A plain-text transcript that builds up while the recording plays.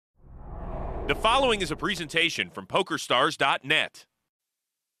The following is a presentation from PokerStars.net.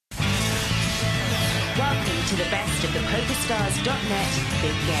 Welcome to the best of the PokerStars.net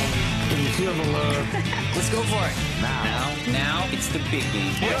big game. Can you feel the love? Let's go for it. Now, it's the big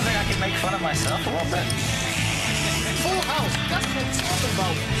game. You don't think I can make fun of myself a little bit? Full house. That's what I'm talking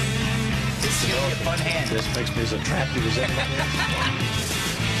about. This is going to be a fun hand. This makes me as attractive as anything.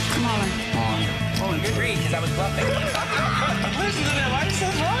 Come on. Oh, good read, because I was bluffing. Listen to them. I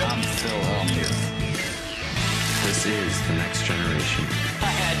said right. I'm still on here. This is the next generation.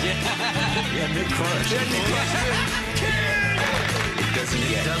 I had you. Yeah, big crush. It doesn't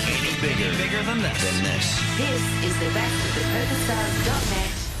get any Bigger than this. This is the best of the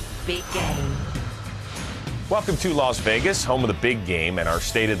PokerStars.net big game. Welcome to Las Vegas, home of the big game and our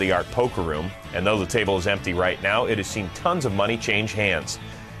state-of-the-art poker room. And though the table is empty right now, it has seen tons of money change hands.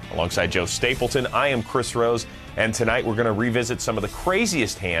 Alongside Joe Stapleton, I am Chris Rose, and tonight we're going to revisit some of the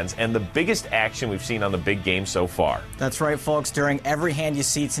craziest hands and the biggest action we've seen on the big game so far. That's right, folks. During every hand you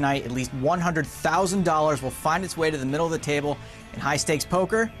see tonight, at least $100,000 will find its way to the middle of the table. In high-stakes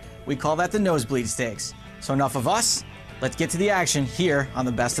poker, we call that the nosebleed stakes. So enough of us. Let's get to the action here on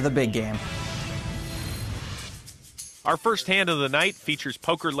the best of the big game. Our first hand of the night features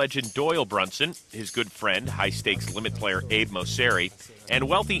poker legend Doyle Brunson, his good friend, high-stakes limit player Abe Mosseri, and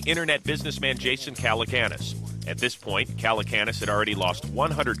wealthy internet businessman Jason Calacanis. At this point, Calacanis had already lost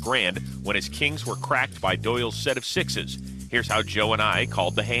 100 grand when his kings were cracked by Doyle's set of sixes. Here's how Joe and I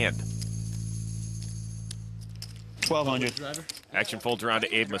called the hand. 1,200. Action folds around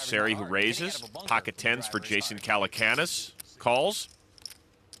to Abe Mosseri, who raises. Pocket tens for Jason Calacanis. Calls.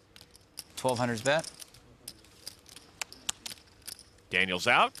 1,200's bet. Daniel's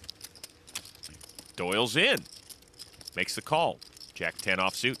out. Doyle's in. Makes the call. Jack 10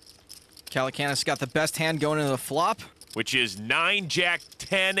 offsuit, Calacanis got the best hand going into the flop. which is 9 Jack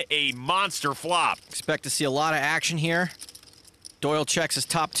 10, a monster flop. Expect to see a lot of action here. Doyle checks his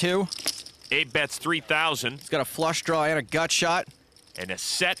top two. Abe bets 3,000 He's got a flush draw and a gut shot. and a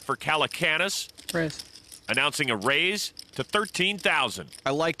set for Calacanis, Raise. announcing a raise to 13,000. I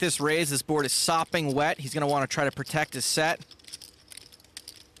like this raise. This board is sopping wet. He's going to want to try to protect his set.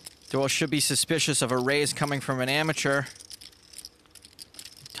 Doyle should be suspicious of a raise coming from an amateur.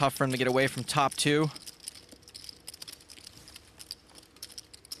 Tough for him to get away from top two.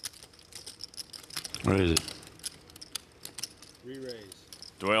 Where is it?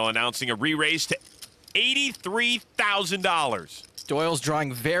 Doyle announcing a re-raise to $83,000. Doyle's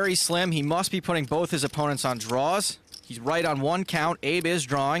drawing very slim. He must be putting both his opponents on draws. He's right on one count. Abe is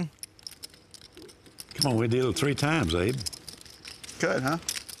drawing. Come on, we deal it 3 times, Abe. Good, huh?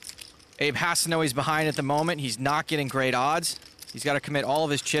 Abe has to know he's behind at the moment. He's not getting great odds. He's got to commit all of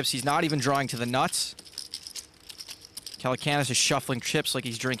his chips. He's not even drawing to the nuts. Calacanis is shuffling chips like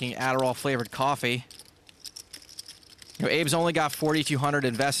he's drinking Adderall-flavored coffee. You know, Abe's only got 4,200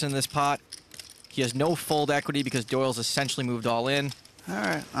 invested in this pot. He has no fold equity because Doyle's essentially moved all in. All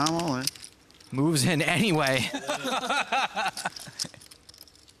right, I'm all in. Moves in anyway.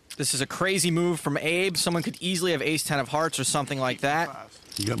 This is a crazy move from Abe. Someone could easily have ace-10 of hearts or something like that.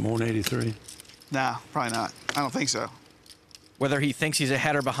 You got more than 83? Nah, probably not. I don't think so. Whether he thinks he's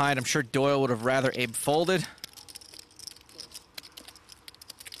ahead or behind, I'm sure Doyle would have rather Abe folded.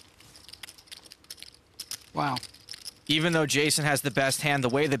 Wow. Even though Jason has the best hand, the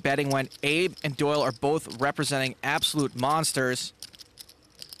way the betting went, Abe and Doyle are both representing absolute monsters.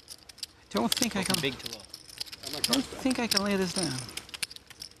 Don't think I can. Don't think I can lay this down.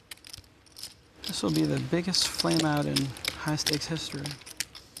 This will be the biggest flame out in high stakes history.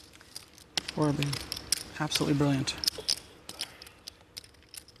 Or it'll be absolutely brilliant.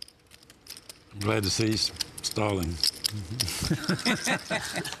 I'm glad to see you stalling.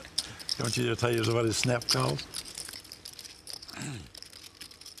 Don't you tell you what his snap calls?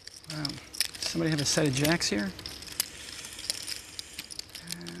 Wow. Somebody have a set of jacks here?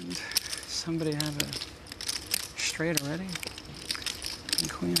 And somebody have a straight already? And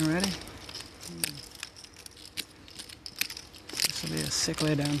queen already? This will be a sick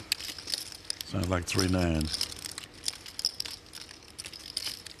lay down. Sounds like 3 9s.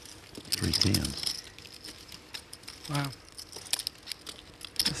 3 10s. Wow.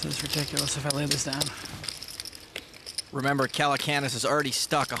 This is ridiculous if I lay this down. Remember, Calacanis has already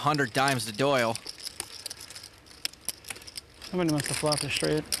stuck 100 dimes to Doyle. Somebody must have flopped a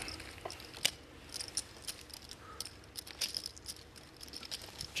straight.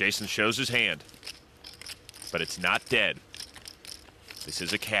 Jason shows his hand, but it's not dead. This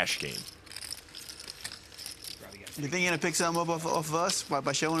is a cash game. You think you're gonna pick something up off of us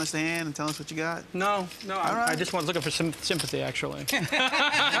by showing us the hand and telling us what you got? No, I just was looking for some sympathy, actually.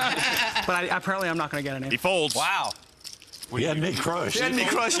 But apparently I'm not going to get any. He folds. Wow. He had me crushed. You had me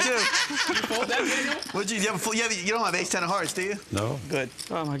crushed, too. You fold that, Daniel? What'd you have? You don't have ace-10 of hearts, do you? No. Good.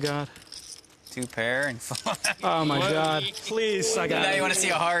 Oh, my God. 2 pair and Oh, my God. Please, I got now it. you want to see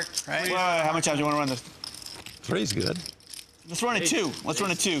a heart, right? Well, how many times do you want to run this? 3's good. Let's run it 2. Let's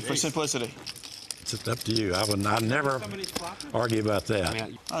run it 2 for simplicity. It's up to you. I'd never argue about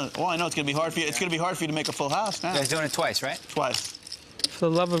that. Well, I know it's gonna be hard for you. It's gonna be hard for you to make a full house now. You guys doing it twice, right? Twice. For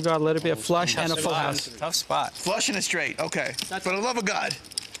the love of God, let it be a flush and a full house. Tough spot. Flush and a straight. Okay. For the love of God.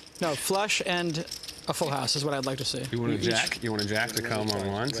 No, flush and a full house is what I'd like to see. You want a jack? You want a jack to come on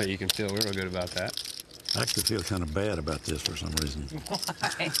one, so you can feel real good about that. I actually feel kind of bad about this for some reason.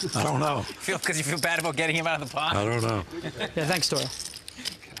 I don't know. Because you feel bad about getting him out of the pot? I don't know. Yeah, thanks, Doyle.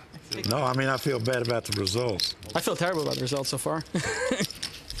 No, I mean, I feel bad about the results. I feel terrible about the results so far.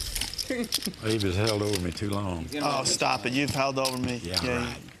 Abe has held over me too long. Oh, stop it. You've held over me. Yeah,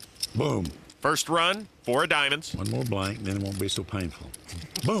 right. Boom. First run, 4 of diamonds. One more blank, then it won't be so painful.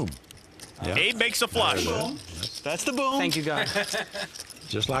 Boom. Yeah. Abe makes a flush. That's the boom. Thank you, God.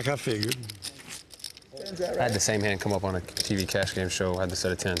 Just like I figured. I had the same hand come up on a TV cash game show. I had the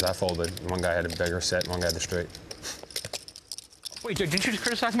set of 10s. I folded. One guy had a bigger set, and one guy had the straight. Wait, didn't you just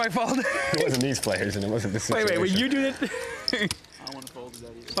criticize my fold? It wasn't these players, and it wasn't this situation. Wait, you do it?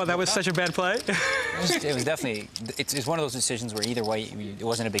 Oh, that was such a bad play? It was definitely, it's one of those decisions where either way, it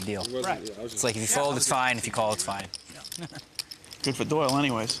wasn't a big deal. Right. It's like if you fold, it's fine. If you call, it's fine. Good for Doyle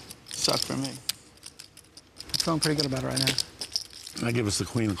anyways. Sucked for me. I'm feeling pretty good about it right now. I give us the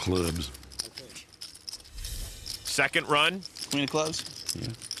queen of clubs. Second run, Queen of clubs?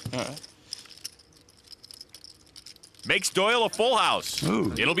 Yeah. All right. makes Doyle a full house.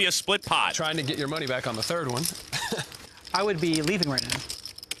 Ooh. It'll be a split pot. Trying to get your money back on the third one. I would be leaving right now.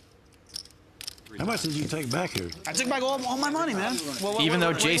 How much did you take back here? I took back all my money, man. Even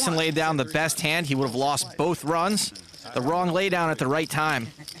though Jason laid down the best hand, he would have lost both runs. The wrong laydown at the right time.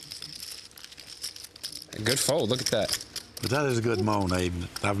 Good fold. Look at that. But that is a good moan, Abe.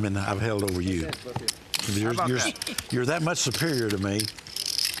 I've held over you. You're that much superior to me.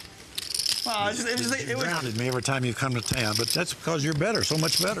 Well, You grounded me every time you come to town, but that's because you're better, so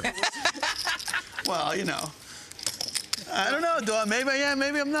much better. well, you know. I don't know, Doyle. Maybe I am,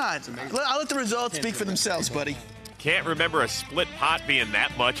 maybe I'm not. I'll let the results speak for themselves, buddy. Can't remember a split pot being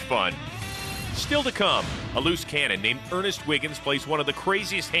that much fun. Still to come, a loose cannon named Ernest Wiggins plays one of the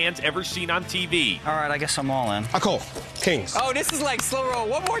craziest hands ever seen on TV. All right, I guess I'm all in. I call. Kings. Oh, this is like slow roll.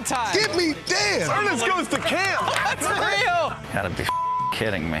 One more time. Give me damn. Ernest goes to camp. That's real. Gotta be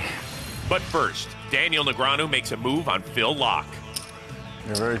kidding me. But first, Daniel Negreanu makes a move on Phil Locke.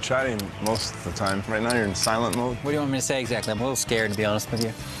 You're very chatty most of the time. Right now you're in silent mode. What do you want me to say exactly? I'm a little scared, to be honest with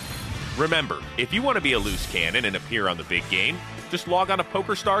you. Remember, if you want to be a loose cannon and appear on the big game, just log on to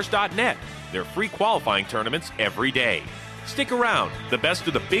PokerStars.net. There are free qualifying tournaments every day. Stick around. The best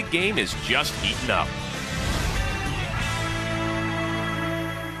of the big game is just heating up.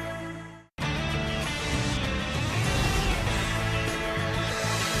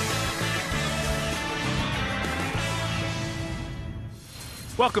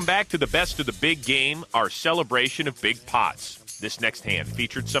 Welcome back to the best of the big game, our celebration of big pots. This next hand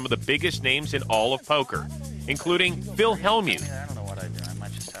featured some of the biggest names in all of poker, including Phil Hellmuth, I don't know what I do. I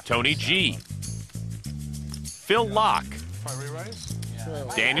might just have Tony G, Phil Locke,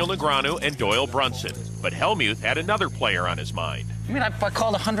 Daniel Negreanu, and Doyle Brunson. But Hellmuth had another player on his mind. I mean, I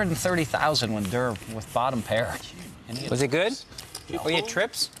called 130,000 when Durr with bottom pair. Was it good? Oh, he had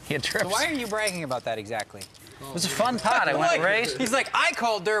trips? He had trips. So why are you bragging about that exactly? It was a fun pot. I went raised. He's like, I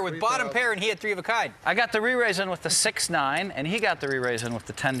called Durr with bottom pair and he had 3 of a kind. I got the re-raise in with the 6-9, and he got the re-raise in with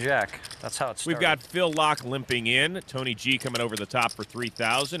the 10-jack. That's how it started. We've got Phil Locke limping in, Tony G coming over the top for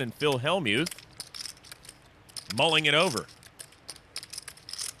 3,000, and Phil Hellmuth mulling it over.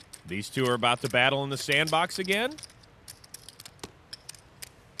 These two are about to battle in the sandbox again.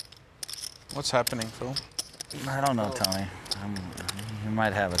 What's happening, Phil? I don't know, Tony. You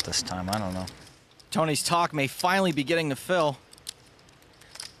might have it this time. I don't know. Tony's talk may finally be getting to Phil.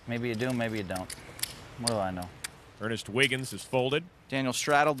 Maybe you do, maybe you don't. What do I know? Ernest Wiggins is folded, Daniel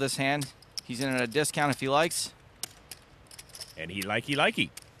straddled this hand. He's in at a discount if he likes. and he likey.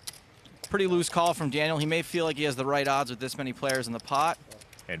 Pretty loose call from Daniel. He may feel like he has the right odds with this many players in the pot.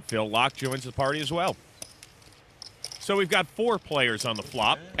 And Phil Locke joins the party as well. So we've got 4 players on the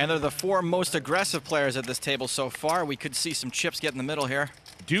flop. And they're the 4 most aggressive players at this table so far. We could see some chips get in the middle here.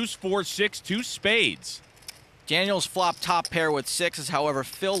 Deuce, 4, 6, 2 spades. Daniel's flopped top pair with sixes. However,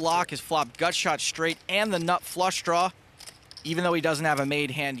 Phil Locke has flopped gut shot straight and the nut flush draw. Even though he doesn't have a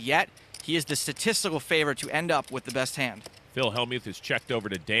made hand yet, he is the statistical favorite to end up with the best hand. Phil Hellmuth is checked over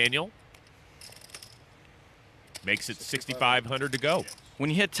to Daniel. Makes it 6,500 to go. When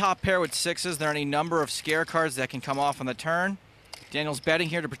you hit top pair with sixes, there are any number of scare cards that can come off on the turn. Daniel's betting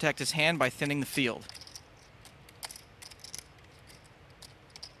here to protect his hand by thinning the field.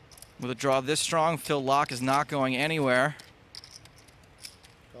 With a draw this strong, Phil Locke is not going anywhere.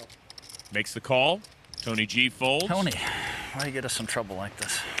 Makes the call. Tony G folds. Tony, why do you get us in trouble like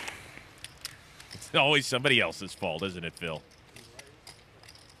this? It's always somebody else's fault, isn't it, Phil?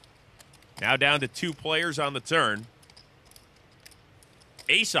 Now down to 2 players on the turn.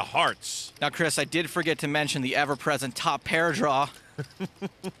 Ace of hearts. Now, Chris, I did forget to mention the ever-present top pair draw.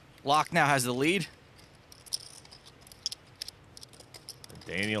 Locke now has the lead.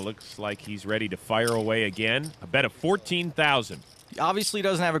 Daniel looks like he's ready to fire away again. A bet of 14,000. He obviously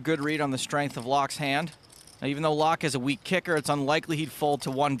doesn't have a good read on the strength of Locke's hand. Now, even though Locke is a weak kicker, it's unlikely he'd fold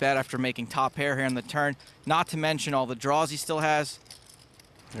to 1 bet after making top pair here in the turn, not to mention all the draws he still has.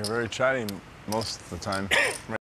 You're very chatty most of the time.